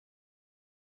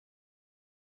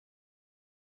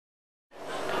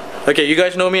Okay, you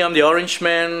guys know me, I'm the Orange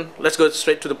Man. Let's go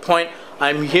straight to the point.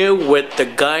 I'm here with the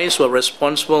guys who are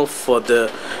responsible for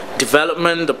the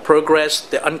development, the progress,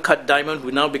 the uncut diamond,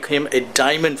 who now became a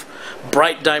diamond,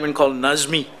 bright diamond called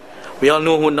Nazmi. We all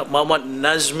know who Muhammad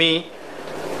Nazmi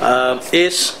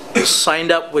is. Signed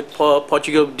up with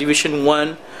Portugal Division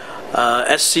 1,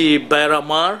 SC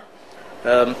Beira-Mar.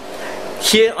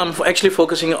 Here I'm actually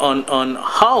focusing on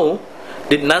how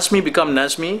did Nazmi become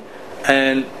Nazmi,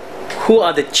 and who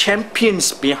are the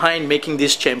champions behind making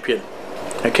this champion.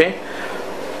 Okay,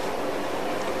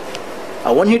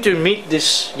 I want you to meet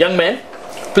this young man.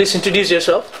 Please introduce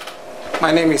yourself.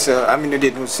 My name is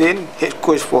Aminuddin Hussein, head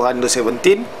coach for under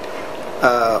 17.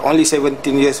 Only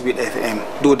 17 years with FM,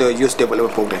 do the youth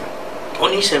development program.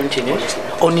 Only 17 years?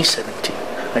 Only 17.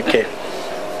 Okay.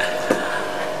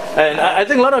 And I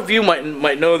think a lot of you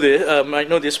might know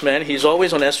this man. He's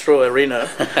always on Astro Arena.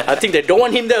 I think they don't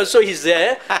want him there, so he's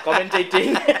there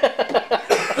commentating.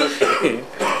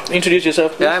 Introduce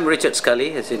yourself, please. Yeah, I'm Richard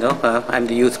Scully, as you know. I'm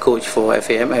the youth coach for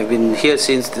FAM. I've been here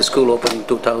since the school opened in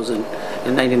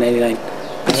 1999,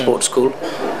 sports school.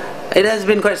 It has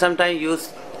been quite some time,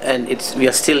 youth, and we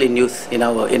are still in youth in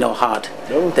our heart.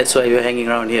 Oh. That's why we're hanging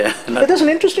around here. But there's an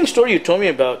interesting story you told me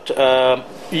about.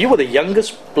 You were the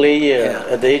youngest player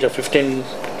at the age of 15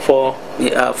 for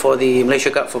the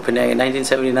Malaysia Cup for Penang in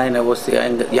 1979. I was the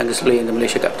youngest player in the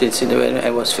Malaysia Cup since I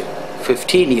was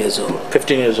 15 years old.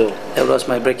 15 years old. That was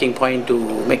my breaking point to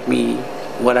make me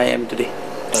what I am today.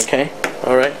 Okay,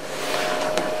 all right.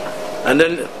 And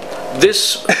then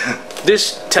this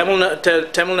Tamil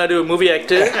Nadu movie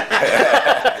actor.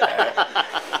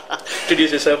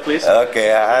 Introduce yourself, please.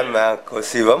 Okay, I'm Coach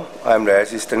Sivam. I'm the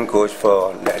assistant coach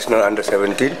for National Under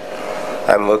 17.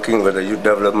 I'm working with the youth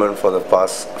development for the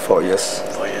past 4 years.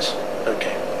 4 years.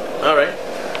 Okay. All right.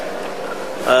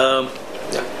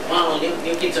 Wow,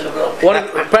 new kids on the block.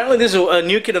 Apparently, this is a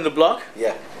new kid on the block.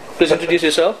 Yeah. Please introduce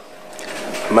yourself.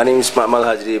 My name is Makmal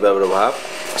Hajri Babur Wahab.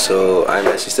 So I'm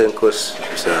assistant coach,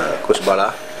 Coach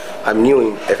Bala. I'm new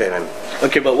in FNM.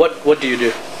 Okay, but what do you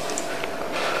do?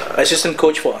 Assistant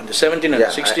coach for under 17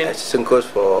 and 16? Assistant coach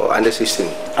for under 16.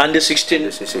 Under 16,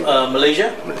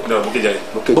 Malaysia? No, Bukit Jalil.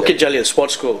 Bukit Jalil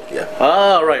Sports School. Yeah.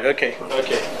 Ah, right. Okay.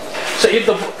 Okay. So if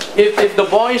the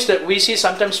boys that we see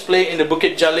sometimes play in the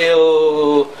Bukit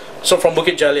Jalil, so from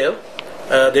Bukit Jalil,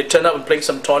 they turn up and play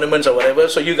some tournaments or whatever.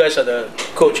 So you guys are the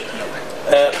coach,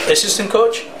 assistant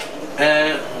coach,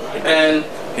 and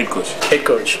head coach. Head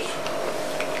coach.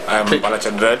 I'm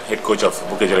Balachandran, head coach of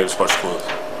Bukit Jalil Sports School.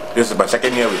 This is my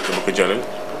second year with Bukit Jalil,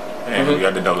 and we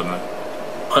are the development.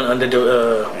 Under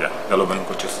the development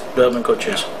coaches. Development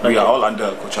coaches. Yeah. We are all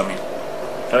under Coach Amin.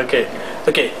 Okay.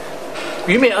 Okay.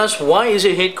 You may ask, why is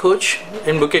he head coach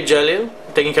in Bukit Jalil,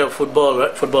 taking care of football,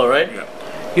 right? Football, right? Yeah.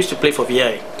 Used to play for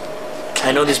VI.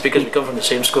 I know this because we come from the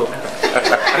same school.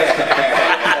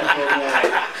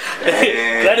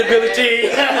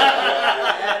 Credibility.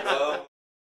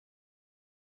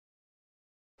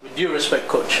 With due respect,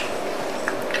 coach.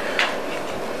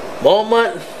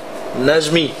 Muhammad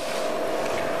Nazmi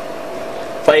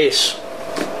Faiz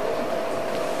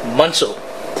Mansur.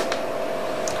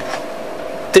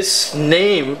 This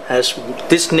name has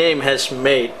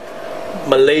made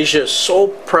Malaysia so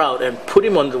proud and put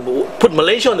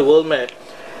Malaysia on the world map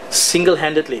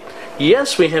single-handedly.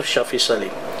 Yes, we have Shafi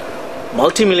Salim,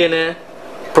 multi-millionaire,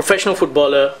 professional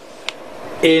footballer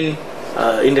in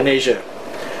Indonesia.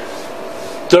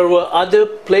 There were other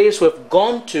players who have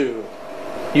gone to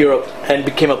Europe and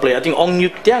became a player. I think Ong Yu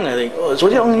Tiang, was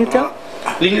it Ong Yu Tiang?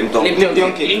 Lim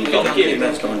Tiong Kim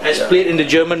has played in the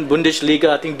German Bundesliga,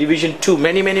 I think Division 2,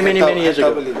 many years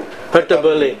ago. Hertha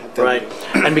Berlin, right?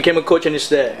 And became a coach and is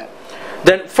there.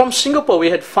 Then from Singapore we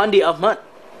had Fandi Ahmad,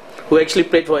 who actually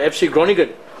played for FC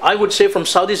Groningen. I would say from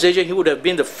Southeast Asia he would have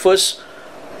been the first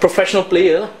professional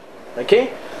player.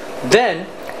 Okay. Then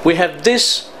we have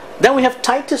this. Then we have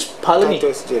Titus Palani,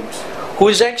 who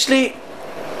is actually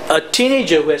a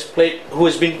teenager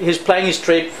who's playing his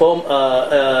trade from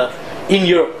in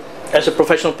Europe as a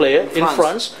professional player in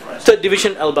France. Third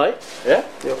division Albi. Yeah.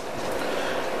 Yep.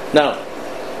 Now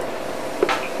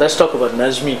let's talk about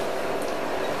Nazmi.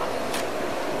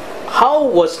 How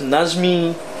was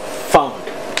Nazmi found?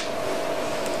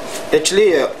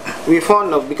 Actually, we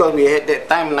found because we had that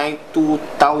time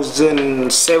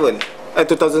 2007,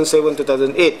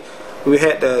 2008, we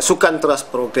had the Sukan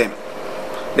Trust program.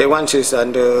 That one is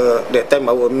under that time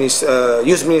our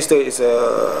youth minister is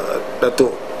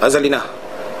Datuk Azalina.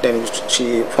 Then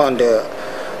she found the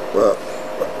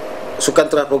Sukan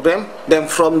Trust program. Then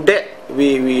from that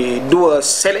we do a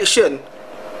selection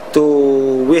to,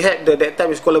 we had that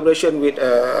time is collaboration with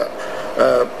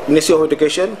Ministry of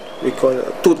Education, we call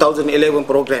 2011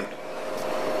 program.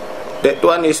 That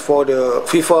one is for the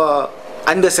FIFA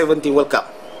Under-17 World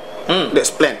Cup.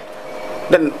 That's planned.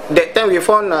 Then that time I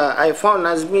found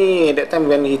Nazmi at that time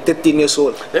when he 13 years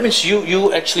old. That means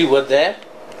you actually were there,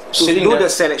 To do the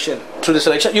selection. through the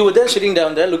selection. You were there, sitting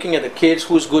down there, looking at the kids,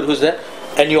 who's good, who's there,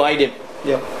 and you eyed him.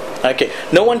 Yeah. Okay.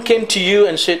 No one came to you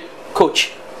and said,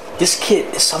 "Coach, this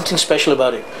kid is something special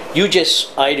about it." You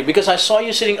just eyed him because I saw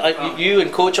you sitting. You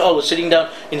and Coach all were sitting down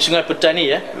in Sungai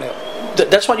Petani. Yeah.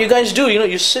 That's what you guys do. You know,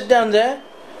 you sit down there,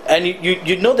 and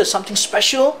you know there's something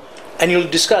special, and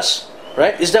you'll discuss.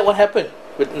 Right? Is that what happened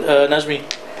with Nazmi?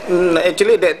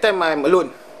 Actually, that time I'm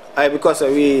alone. Because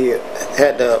we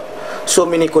had so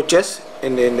many coaches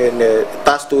in the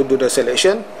task to do the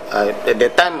selection. At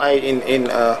that time, I in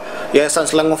Yayasan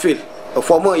Selangor Field, a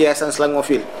former Yayasan Selangor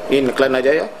Field in Kelana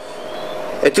Jaya.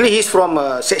 Actually, he's from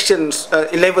section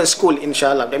 11 school in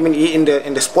Shah Alam. I mean, he in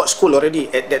the sports school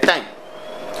already at that time.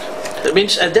 That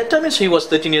means at that time he was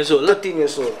 13 years old. 13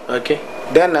 years old. Okay.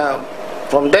 Then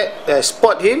from that, I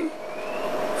spot him.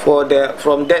 From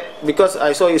that, because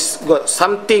I saw he's got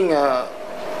something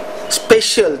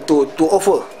special to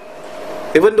offer.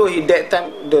 Even though that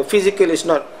time the physical is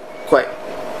not quite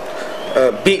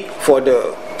big for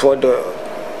the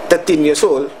 13 years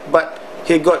old, but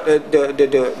he got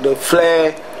the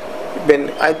flair. When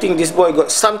I think this boy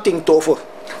got something to offer.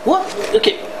 What?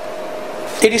 Okay.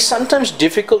 It is sometimes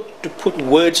difficult to put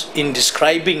words in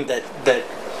describing that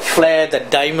flair,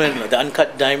 that diamond, the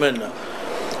uncut diamond.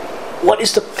 What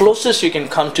is the closest you can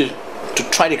come to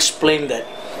try to explain that?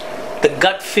 The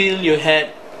gut feel you had,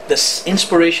 the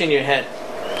inspiration you had.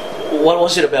 What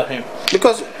was it about him?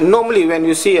 Because normally when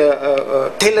you see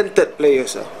talented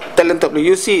players,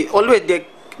 you see always they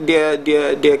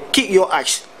kick your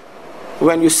eyes.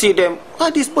 When you see them,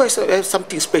 this boy has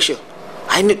something special.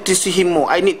 I need to see him more.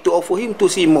 I need to offer him to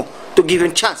see more, to give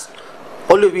him chance.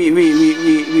 Always we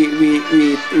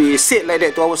say it like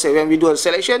that to ourselves when we do a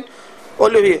selection.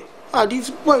 Always this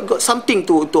boy got something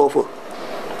to offer.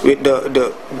 With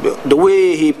the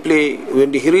way he play,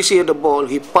 when he receive the ball,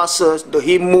 he passes,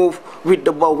 he move with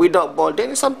the ball, without ball.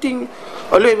 Then something.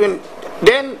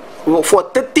 Then for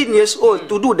 13 years old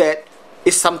to do that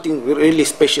is something really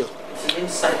special.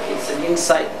 It's an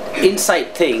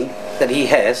inside thing that he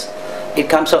has. It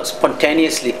comes out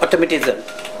spontaneously,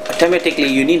 automatically.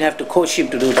 You didn't have to coach him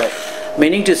to do that.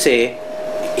 Meaning to say,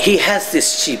 he has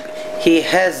this chip, he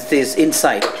has this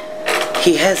insight,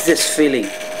 he has this feeling.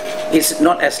 It's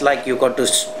not as like you got to,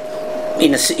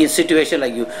 in a situation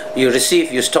like you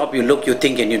receive, you stop, you look, you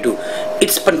think, and you do.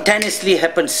 It spontaneously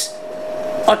happens.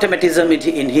 Automatism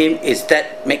in him is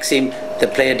that makes him the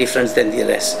player difference than the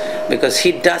rest, because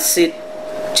he does it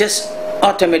just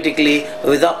automatically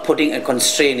without putting a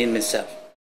constraint in himself.